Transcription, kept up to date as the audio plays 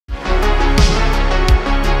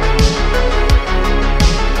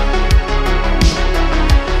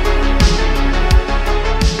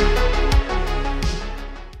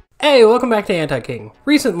Hey, welcome back to AntiKing.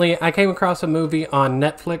 Recently, I came across a movie on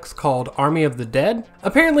Netflix called Army of the Dead.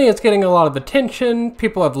 Apparently it's getting a lot of attention,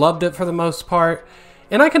 people have loved it for the most part,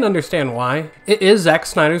 and I can understand why. It is Zack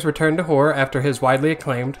Snyder's return to horror after his widely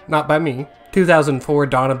acclaimed, not by me, 2004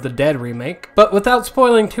 Dawn of the Dead remake. But without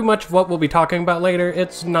spoiling too much of what we'll be talking about later,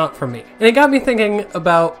 it's not for me. And it got me thinking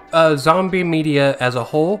about zombie media as a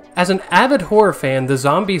whole. As an avid horror fan, the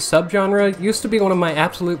zombie subgenre used to be one of my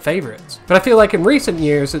absolute favorites. But I feel like in recent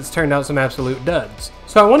years, it's turned out some absolute duds.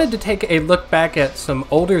 So I wanted to take a look back at some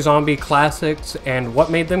older zombie classics and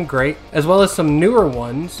what made them great, as well as some newer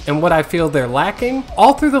ones and what I feel they're lacking,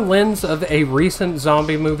 all through the lens of a recent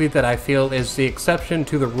zombie movie that I feel is the exception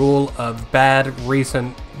to the rule of bad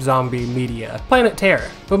recent zombie media, Planet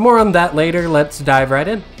Terror. But more on that later, let's dive right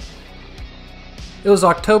in. It was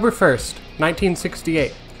October 1st,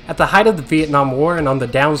 1968. At the height of the Vietnam War and on the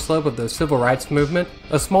downslope of the Civil Rights Movement,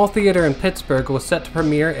 a small theater in Pittsburgh was set to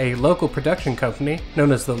premiere a local production company,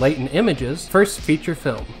 known as the Latent Images, first feature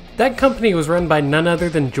film. That company was run by none other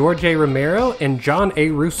than George A. Romero and John A.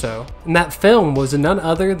 Russo, and that film was none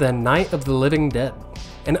other than Night of the Living Dead.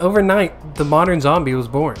 And overnight, the modern zombie was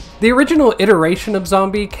born. The original iteration of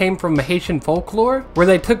zombie came from Haitian folklore, where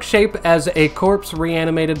they took shape as a corpse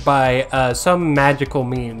reanimated by some magical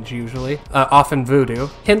means, usually, often voodoo,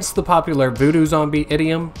 hence the popular voodoo zombie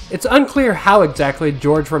idiom. It's unclear how exactly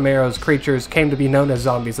George Romero's creatures came to be known as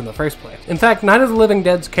zombies in the first place. In fact, Night of the Living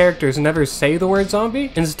Dead's characters never say the word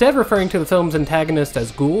zombie, instead referring to the film's antagonist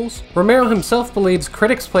as ghouls. Romero himself believes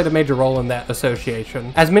critics played a major role in that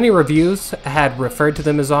association, as many reviews had referred to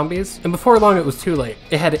them as zombies, and before long it was too late.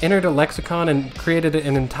 It had entered a lexicon and created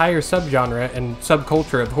an entire subgenre and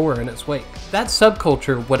subculture of horror in its wake. That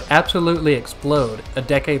subculture would absolutely explode a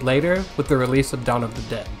decade later with the release of Dawn of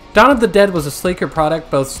the Dead. Dawn of the Dead was a sleeker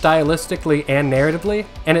product both stylistically and narratively,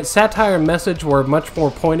 and its satire and message were much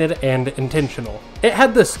more pointed and intentional. It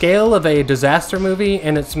had the scale of a disaster movie,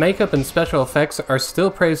 and its makeup and special effects are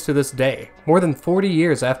still praised to this day, more than 40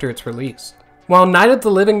 years after its release. While Night of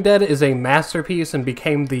the Living Dead is a masterpiece and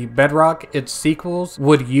became the bedrock its sequels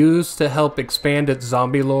would use to help expand its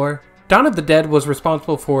zombie lore, Dawn of the Dead was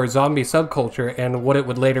responsible for zombie subculture and what it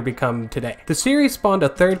would later become today. The series spawned a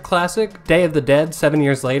third classic, Day of the Dead, 7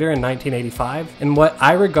 years later in 1985, and what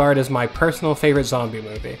I regard as my personal favorite zombie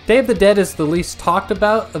movie. Day of the Dead is the least talked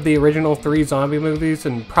about of the original three zombie movies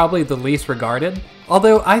and probably the least regarded.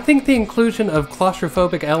 Although I think the inclusion of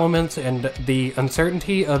claustrophobic elements and the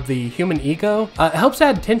uncertainty of the human ego helps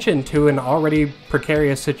add tension to an already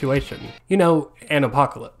precarious situation. You know, an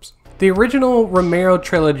apocalypse. The original Romero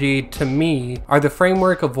trilogy, to me, are the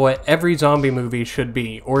framework of what every zombie movie should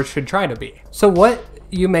be, or should try to be. So what,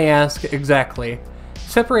 you may ask exactly,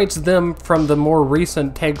 separates them from the more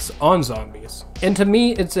recent takes on zombies? And to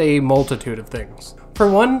me, it's a multitude of things. For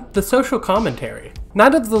one, the social commentary.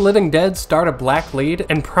 Night of the Living Dead starred a black lead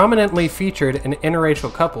and prominently featured an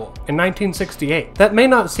interracial couple in 1968. That may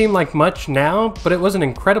not seem like much now, but it was an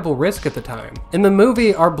incredible risk at the time. In the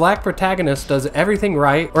movie, our black protagonist does everything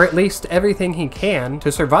right, or at least everything he can,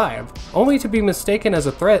 to survive, only to be mistaken as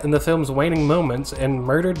a threat in the film's waning moments and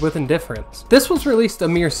murdered with indifference. This was released a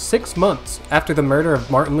mere 6 months after the murder of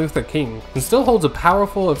Martin Luther King, and still holds a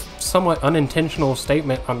powerful, if somewhat unintentional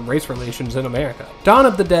statement on race relations in America. Dawn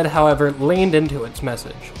of the Dead, however, leaned into its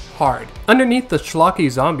message hard. Underneath the schlocky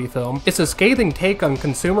zombie film, it's a scathing take on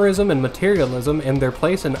consumerism and materialism and their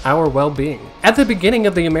place in our well-being. At the beginning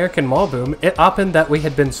of the American mall boom, it happened that we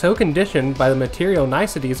had been so conditioned by the material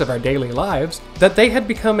niceties of our daily lives that they had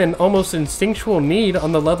become an almost instinctual need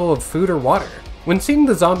on the level of food or water. When seeing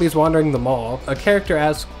the zombies wandering the mall, a character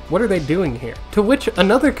asks, "What are they doing here?" To which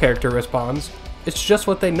another character responds, "It's just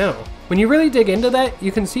what they know." When you really dig into that,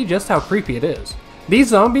 you can see just how creepy it is. These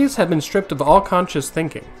zombies have been stripped of all conscious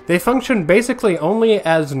thinking. They function basically only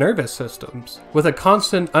as nervous systems, with a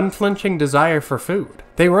constant, unflinching desire for food.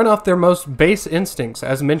 They run off their most base instincts,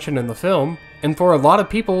 as mentioned in the film, and for a lot of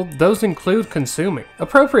people, those include consuming.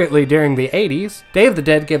 Appropriately during the 80s, Day of the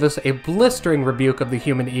Dead gave us a blistering rebuke of the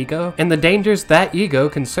human ego, and the dangers that ego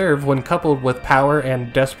can serve when coupled with power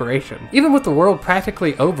and desperation. Even with the world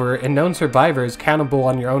practically over and known survivors countable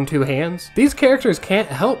on your own two hands, these characters can't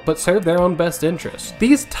help but serve their own best interests.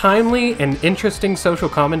 These timely and interesting social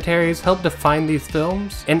commentaries helped define these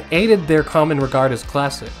films, and aided their common regard as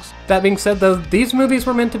classics. That being said though, these movies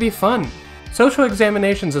were meant to be fun. Social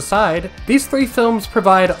examinations aside, these three films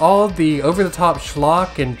provide all the over-the-top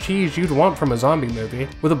schlock and cheese you'd want from a zombie movie,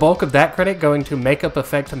 with a bulk of that credit going to makeup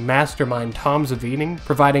effect mastermind Tom Savini,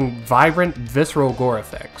 providing vibrant, visceral gore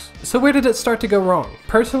effects. So where did it start to go wrong?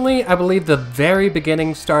 Personally, I believe the very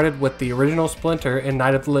beginning started with the original Splinter in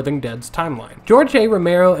Night of the Living Dead's timeline. George A.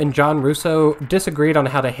 Romero and John Russo disagreed on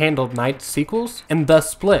how to handle Night's sequels, and thus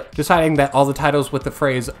split, deciding that all the titles with the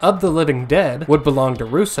phrase "of the living dead" would belong to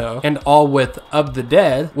Russo, and all with "of the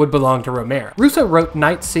dead" would belong to Romero. Russo wrote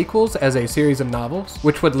Night's sequels as a series of novels,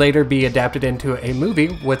 which would later be adapted into a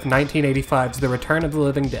movie with 1985's The Return of the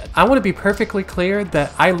Living Dead. I want to be perfectly clear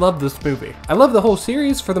that I love this movie. I love the whole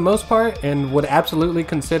series for the most part, and would absolutely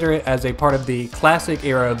consider it as a part of the classic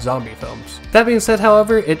era of zombie films. That being said,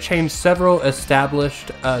 however, it changed several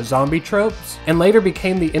established zombie tropes, and later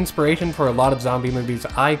became the inspiration for a lot of zombie movies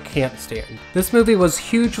I can't stand. This movie was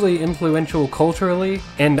hugely influential culturally,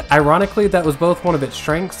 and ironically that was both one of its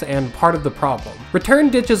strengths and part of the problem. Return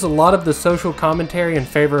ditches a lot of the social commentary in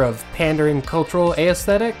favor of pandering cultural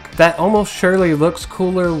aesthetic that almost surely looks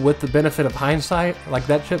cooler with the benefit of hindsight. Like,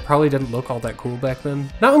 that shit probably didn't look all that cool back then.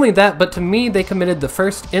 Not only that, but to me they committed the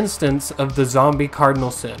first instance of the zombie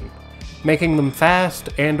cardinal sin, making them fast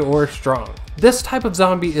and or strong. This type of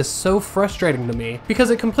zombie is so frustrating to me because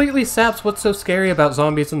it completely saps what's so scary about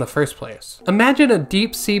zombies in the first place. Imagine a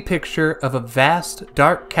deep sea picture of a vast,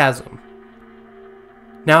 dark chasm.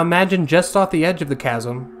 Now imagine just off the edge of the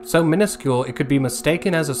chasm, so minuscule it could be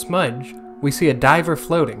mistaken as a smudge, we see a diver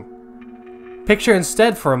floating. Picture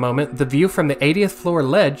instead for a moment the view from the 80th floor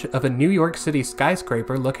ledge of a New York City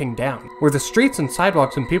skyscraper looking down, where the streets and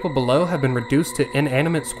sidewalks and people below have been reduced to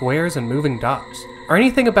inanimate squares and moving dots. Are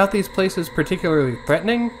anything about these places particularly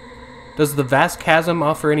threatening? Does the vast chasm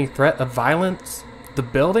offer any threat of violence? The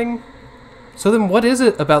building? So then what is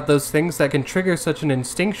it about those things that can trigger such an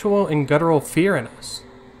instinctual and guttural fear in us?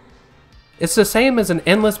 It's the same as an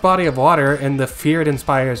endless body of water and the fear it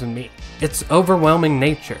inspires in me. It's overwhelming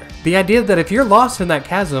nature. The idea that if you're lost in that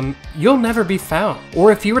chasm, you'll never be found.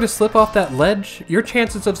 Or if you were to slip off that ledge, your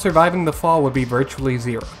chances of surviving the fall would be virtually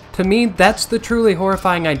zero. To me, that's the truly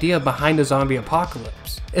horrifying idea behind a zombie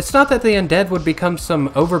apocalypse. It's not that the undead would become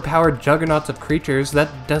some overpowered juggernauts of creatures,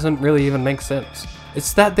 that doesn't really even make sense.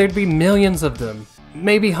 It's that there'd be millions of them,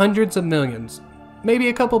 maybe hundreds of millions, maybe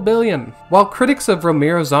a couple billion. While critics of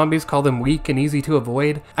Romero's zombies call them weak and easy to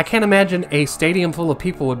avoid, I can't imagine a stadium full of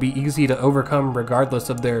people would be easy to overcome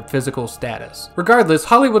regardless of their physical status. Regardless,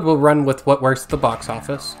 Hollywood will run with what works at the box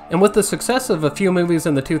office, and with the success of a few movies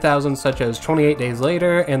in the 2000s such as 28 Days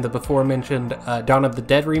Later and the before-mentioned Dawn of the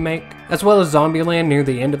Dead remake, as well as Zombieland near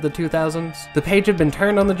the end of the 2000s, the page had been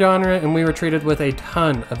turned on the genre and we were treated with a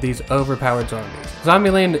ton of these overpowered zombies.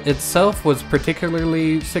 Zombieland itself was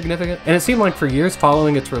particularly significant, and it seemed like for years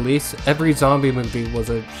following its release, every zombie movie was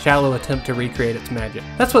a shallow attempt to recreate its magic.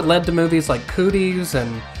 That's what led to movies like Cooties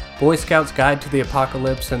and Boy Scout's Guide to the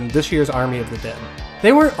Apocalypse and this year's Army of the Dead.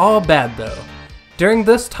 They weren't all bad though. During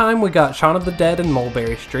this time we got Shaun of the Dead and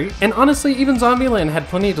Mulberry Street, and honestly even Zombieland had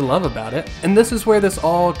plenty to love about it, and this is where this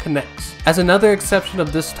all connects. As another exception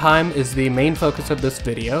of this time is the main focus of this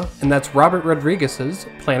video, and that's Robert Rodriguez's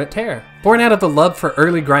Planet Terror. Born out of the love for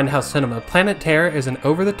early grindhouse cinema, Planet Terror is an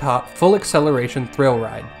over-the-top, full-acceleration thrill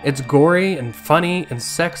ride. It's gory and funny and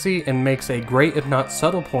sexy and makes a great if not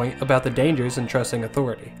subtle point about the dangers in trusting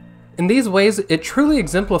authority. In these ways, it truly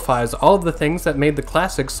exemplifies all of the things that made the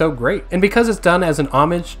classics so great, and because it's done as an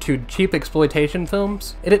homage to cheap exploitation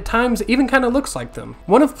films, it at times even kind of looks like them.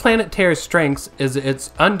 One of Planet Terror's strengths is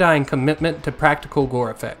its undying commitment to practical gore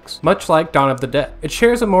effects, much like Dawn of the Dead. It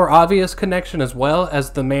shares a more obvious connection as well, as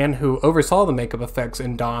the man who oversaw the makeup effects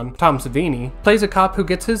in Dawn, Tom Savini, plays a cop who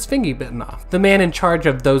gets his fingy bitten off. The man in charge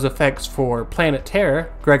of those effects for Planet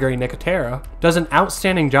Terror, Gregory Nicotero, does an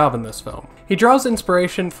outstanding job in this film. He draws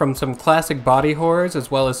inspiration from some classic body horrors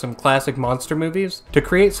as well as some classic monster movies to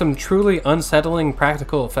create some truly unsettling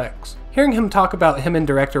practical effects. Hearing him talk about him and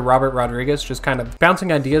director Robert Rodriguez just kind of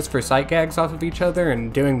bouncing ideas for sight gags off of each other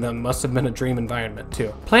and doing them must have been a dream environment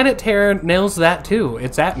too. Planet Terror nails that too,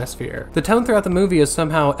 its atmosphere. The tone throughout the movie is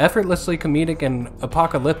somehow effortlessly comedic and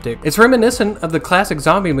apocalyptic. It's reminiscent of the classic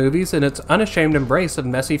zombie movies in its unashamed embrace of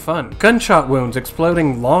messy fun. Gunshot wounds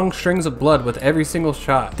exploding long strings of blood with every single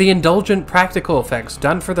shot. The indulgent practical effects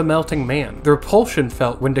done for the melting man. The repulsion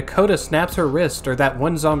felt when Dakota snaps her wrist or that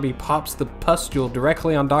one zombie pops the pustule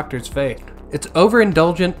directly on Doctor's face. It's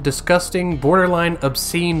overindulgent, disgusting, borderline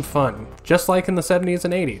obscene fun, just like in the 70s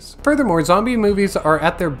and 80s. Furthermore, zombie movies are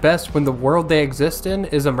at their best when the world they exist in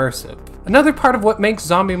is immersive. Another part of what makes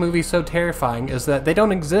zombie movies so terrifying is that they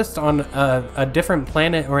don't exist on a different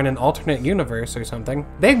planet or in an alternate universe or something.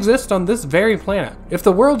 They exist on this very planet. If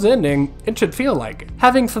the world's ending, it should feel like it.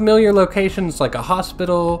 Having familiar locations like a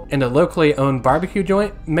hospital and a locally owned barbecue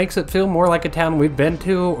joint makes it feel more like a town we've been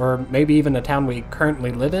to, or maybe even a town we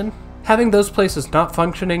currently live in. Having those places not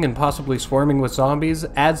functioning and possibly swarming with zombies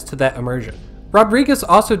adds to that immersion. Rodriguez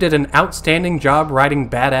also did an outstanding job writing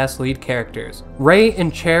badass lead characters. Ray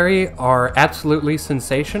and Cherry are absolutely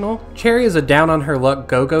sensational. Cherry is a down-on-her-luck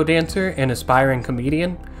go-go dancer and aspiring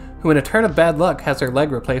comedian, who in a turn of bad luck has her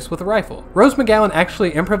leg replaced with a rifle. Rose McGowan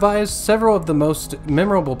actually improvised several of the most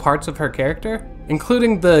memorable parts of her character,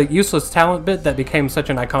 including the useless talent bit that became such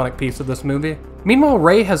an iconic piece of this movie. Meanwhile,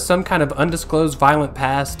 Ray has some kind of undisclosed violent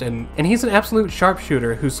past, and he's an absolute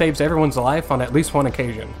sharpshooter who saves everyone's life on at least one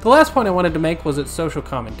occasion. The last point I wanted to make was its social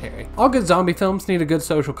commentary. All good zombie films need a good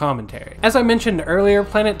social commentary. As I mentioned earlier,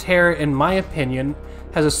 Planet Terror, in my opinion,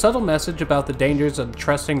 has a subtle message about the dangers of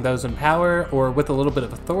trusting those in power or with a little bit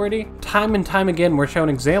of authority. Time and time again, we're shown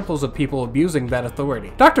examples of people abusing that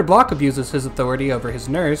authority. Dr. Block abuses his authority over his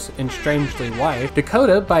nurse and strangely wife,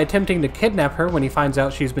 Dakota, by attempting to kidnap her when he finds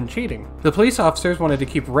out she's been cheating. The police officers wanted to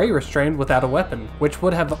keep Ray restrained without a weapon, which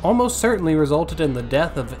would have almost certainly resulted in the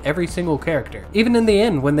death of every single character. Even in the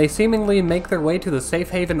end, when they seemingly make their way to the safe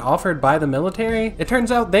haven offered by the military, it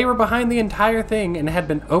turns out they were behind the entire thing and had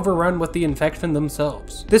been overrun with the infection themselves.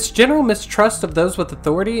 This general mistrust of those with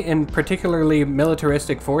authority, and particularly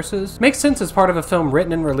militaristic forces, makes sense as part of a film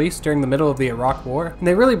written and released during the middle of the Iraq War, and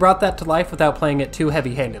they really brought that to life without playing it too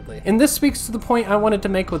heavy-handedly. And this speaks to the point I wanted to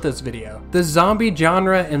make with this video. The zombie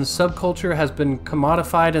genre and subculture has been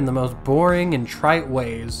commodified in the most boring and trite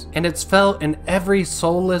ways, and it's felt in every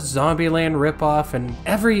soulless Zombieland ripoff and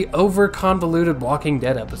every over-convoluted Walking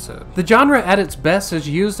Dead episode. The genre at its best is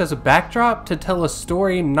used as a backdrop to tell a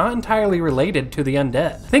story not entirely related to the undead.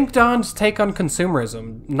 Think Dawn's take on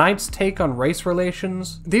consumerism, Night's take on race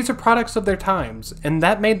relations. These are products of their times, and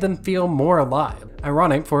that made them feel more alive.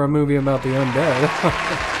 Ironic for a movie about the undead.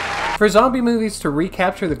 For zombie movies to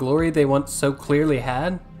recapture the glory they once so clearly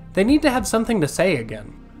had, they need to have something to say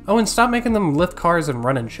again. Oh, and stop making them lift cars and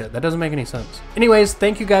run and shit. That doesn't make any sense. Anyways,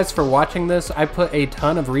 thank you guys for watching this. I put a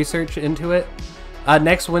ton of research into it.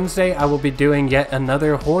 Next Wednesday, I will be doing yet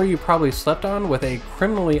another horror you probably slept on with a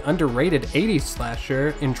criminally underrated 80s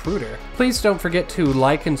slasher, Intruder. Please don't forget to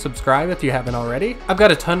like and subscribe if you haven't already. I've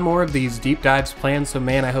got a ton more of these deep dives planned, so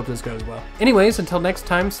man, I hope this goes well. Anyways, until next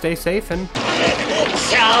time, stay safe and...